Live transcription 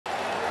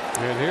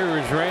And here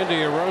is Randy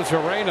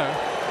Arozarena.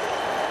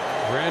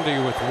 Randy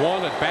with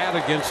one at bat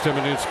against him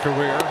in his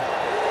career.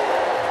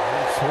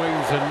 He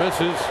swings and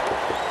misses.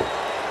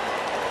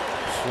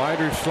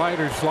 Slider,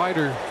 slider,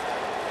 slider.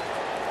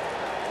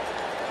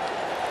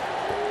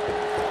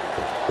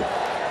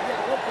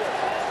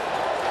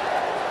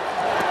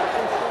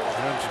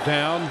 That's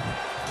down.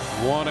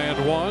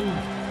 1-1.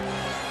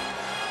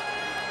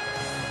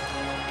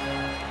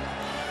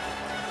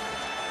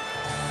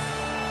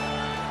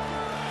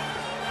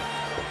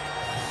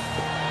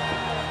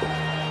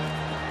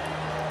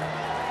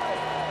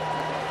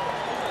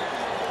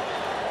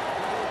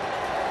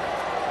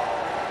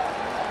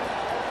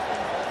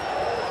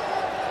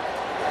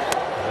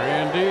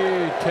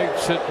 Randy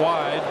takes it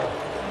wide.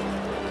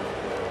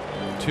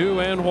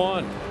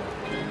 2-1.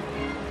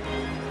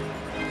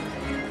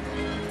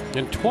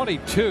 In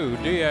 22,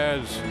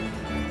 Diaz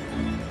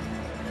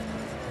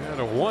had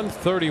a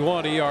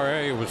 1.31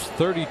 ERA. It was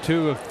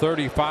 32 of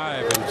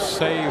 35 in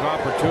save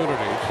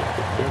opportunities.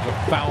 Here's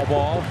a foul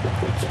ball.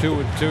 It's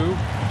 2-2.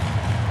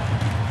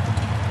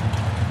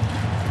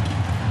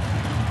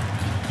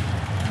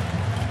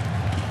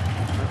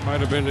 That might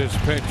have been his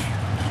pitch.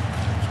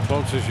 As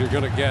close as you're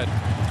going to get.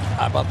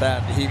 How about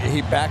that?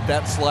 He backed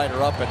that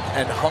slider up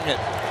and hung it.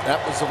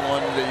 That was the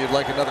one that you'd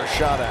like another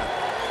shot at.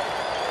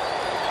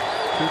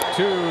 2-2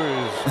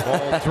 is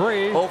ball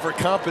 3.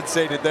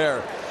 Overcompensated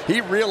there.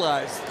 He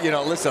realized, you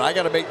know, listen, I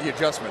got to make the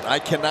adjustment. I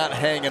cannot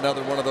hang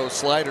another one of those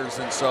sliders,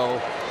 and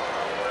so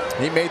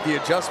he made the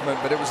adjustment,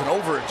 but it was an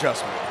over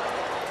adjustment.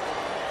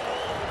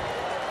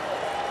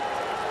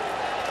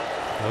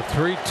 A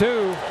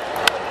 3-2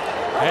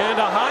 and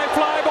a high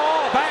fly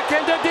ball back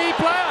into deep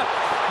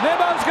left.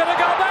 Nimmo's going to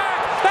go back.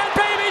 That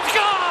baby's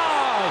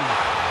gone.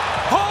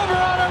 Home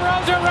run of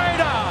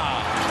Arozarena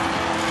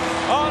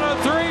on a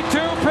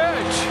 3-2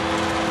 pitch,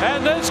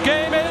 and this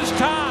game is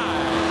tied.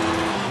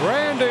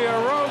 Randy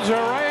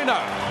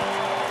Arozarena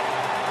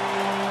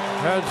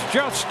has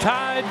just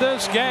tied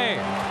this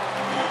game.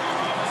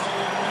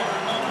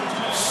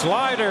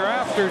 Slider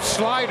after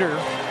slider,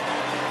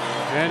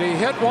 and he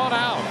hit one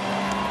out.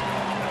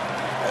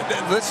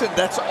 Listen,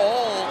 that's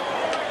all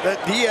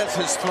that Diaz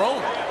has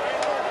thrown.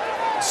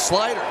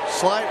 Slider.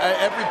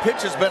 Every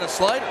pitch has been a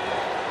slider.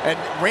 And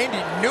Randy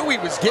knew he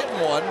was getting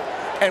one.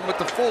 And with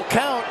the full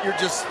count, you're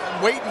just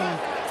waiting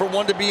for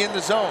one to be in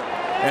the zone.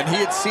 And he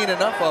had seen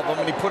enough of them,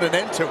 and he put an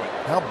end to it.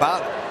 How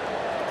about it?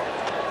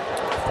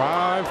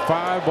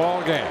 5-5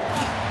 ball game.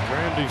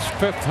 Randy's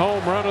 5th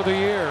home run of the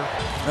year.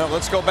 Now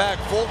let's go back.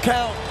 Full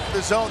count,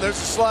 the zone. There's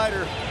a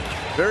slider.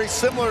 Very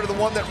similar to the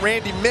one that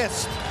Randy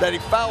missed that he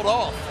fouled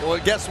off. Well,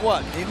 guess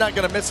what? He's not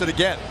going to miss it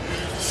again.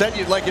 Said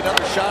you'd like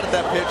another shot at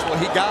that pitch. Well,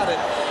 he got it,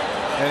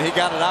 and he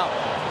got it out.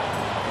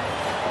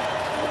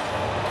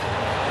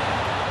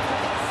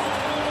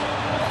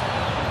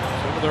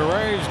 So the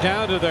Rays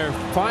down to their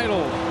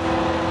final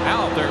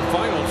out, their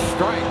final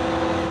strike.